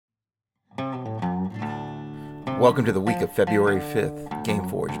Welcome to the week of February 5th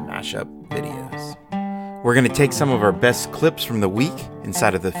GameForge MashUp videos. We're going to take some of our best clips from the week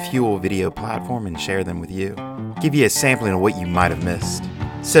inside of the Fuel video platform and share them with you. Give you a sampling of what you might have missed.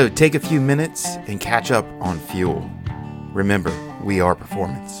 So take a few minutes and catch up on Fuel. Remember, we are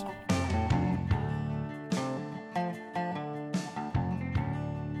performance.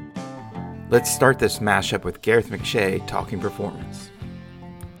 Let's start this mashup with Gareth McShay talking performance.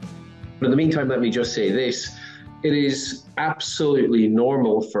 In the meantime, let me just say this. It is absolutely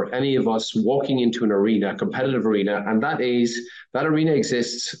normal for any of us walking into an arena, a competitive arena, and that arena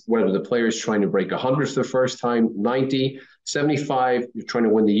exists whether the player is trying to break 100 for the first time, 90, 75, you're trying to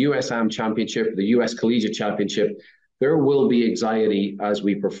win the US AM Championship, the US Collegiate Championship. There will be anxiety as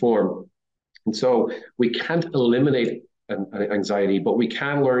we perform. And so we can't eliminate anxiety, but we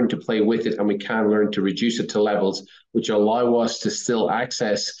can learn to play with it, and we can learn to reduce it to levels which allow us to still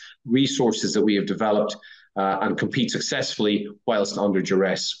access resources that we have developed and compete successfully whilst under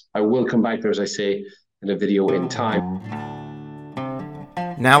duress. I will come back there, as I say, in a video in time.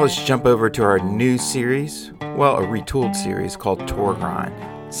 Now let's jump over to our new series, well, a retooled series called Tour Grind,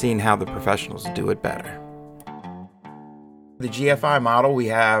 seeing how the professionals do it better. The GFI model, we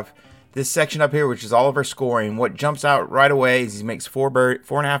have this section up here, which is all of our scoring. What jumps out right away is he makes four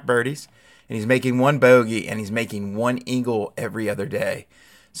and a half birdies, and he's making one bogey, and he's making one eagle every other day.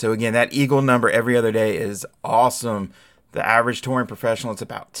 So again, that eagle number every other day is awesome. The average touring professional is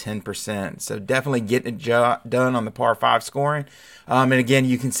about 10%. So definitely getting it done on the par 5 scoring. And again,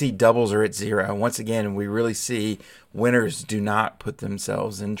 you can see doubles are at 0. Once again, we really see winners do not put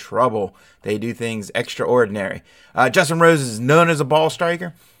themselves in trouble. They do things extraordinary. Justin Rose is known as a ball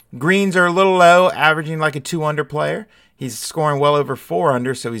striker. Greens are a little low, averaging like a 2 under player. He's scoring well over 4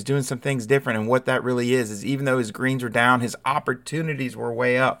 under, so he's doing some things different. And what that really is even though his greens were down, his opportunities were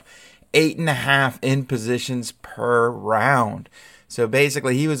way up. 8.5 in positions per round. So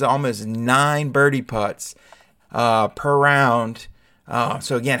basically, he was almost 9 birdie putts per round.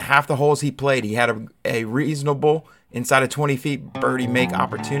 So again, half the holes he played, he had a reasonable inside of 20 feet birdie make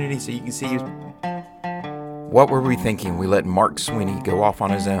opportunity. So you can see what were we thinking? We let Mark Sweeney go off on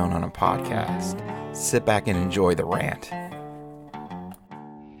his own on a podcast. Sit back and enjoy the rant.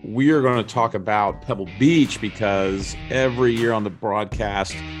 We are going to talk about Pebble Beach because every year on the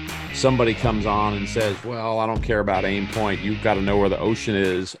broadcast, somebody comes on and says, well, I don't care about aim point. You've got to know where the ocean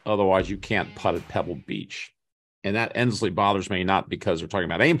is. Otherwise, you can't putt at Pebble Beach. And that endlessly bothers me, not because they're talking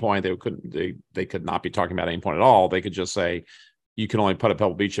about aim point. They could not be talking about aim point at all. They could just say, you can only putt at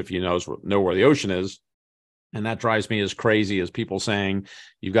Pebble Beach if you know where the ocean is. And that drives me as crazy as people saying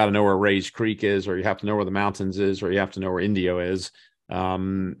you've got to know where Rays Creek is, or you have to know where the mountains is, or you have to know where Indio is.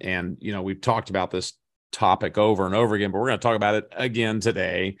 And, we've talked about this topic over and over again, but we're going to talk about it again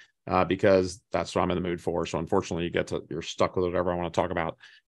today because that's what I'm in the mood for. So unfortunately, you're stuck with whatever I want to talk about.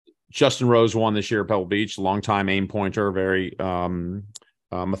 Justin Rose won this year at Pebble Beach, longtime aim pointer, very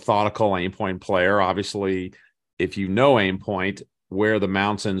methodical aim point player. Obviously, if you know aim point, where the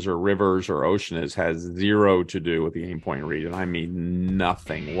mountains or rivers or ocean is has zero to do with the aim point read, and I mean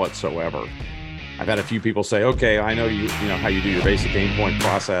nothing whatsoever. I've had a few people say, okay, I know you know how you do your basic aim point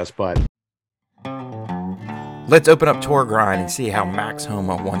process, but... Let's open up Tour Grind and see how Max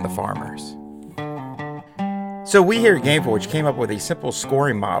Homa won the Farmers. So we here at GameForge came up with a simple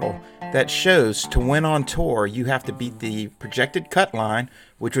scoring model that shows to win on tour, you have to beat the projected cut line,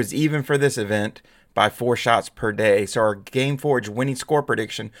 which was even for this event, by 4 shots per day. So our GameForge winning score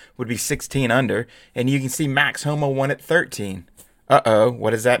prediction would be 16 under, and you can see Max Homa won at 13.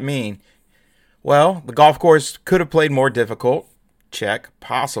 What does that mean? Well, the golf course could have played more difficult. Check,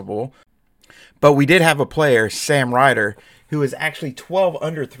 possible. But we did have a player, Sam Ryder, who was actually 12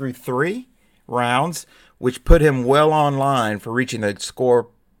 under through 3 rounds, which put him well on line for reaching the score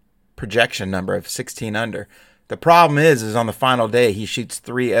projection number of 16 under. The problem is on the final day, he shoots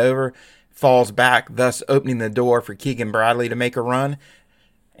 3 over, falls back, thus opening the door for Keegan Bradley to make a run,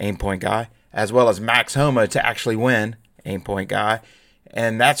 aim point guy, as well as Max Homa to actually win, aim point guy.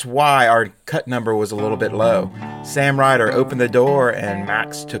 And that's why our cut number was a little bit low. Sam Ryder opened the door and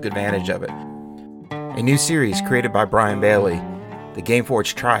Max took advantage of it. A new series created by Brian Bailey, the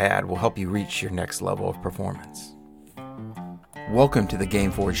GameForge Triad, will help you reach your next level of performance. Welcome to the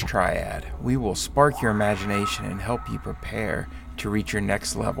GameForge Triad. We will spark your imagination and help you prepare to reach your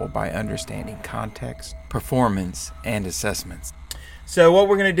next level by understanding context, performance, and assessments. So what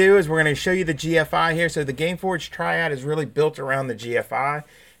we're going to do is we're going to show you the GFI here. So the GameForge Triad is really built around the GFI.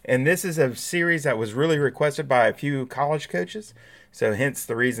 And this is a series that was really requested by a few college coaches. So hence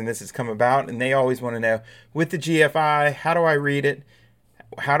the reason this has come about. And they always want to know, with the GFI, how do I read it?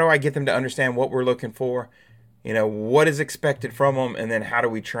 How do I get them to understand what we're looking for? what is expected from them, and then how do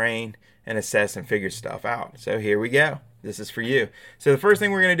we train and assess and figure stuff out. So here we go. This is for you. So the first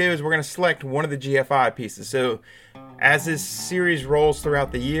thing we're going to do is we're going to select one of the GFI pieces. So as this series rolls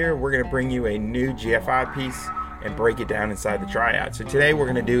throughout the year, we're going to bring you a new GFI piece and break it down inside the triad. So today we're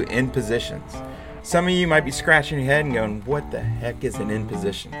going to do in positions. Some of you might be scratching your head and going, what the heck is an in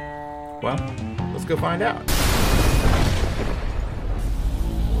position? Well, let's go find out.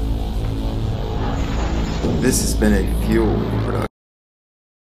 This has been a Fuel production.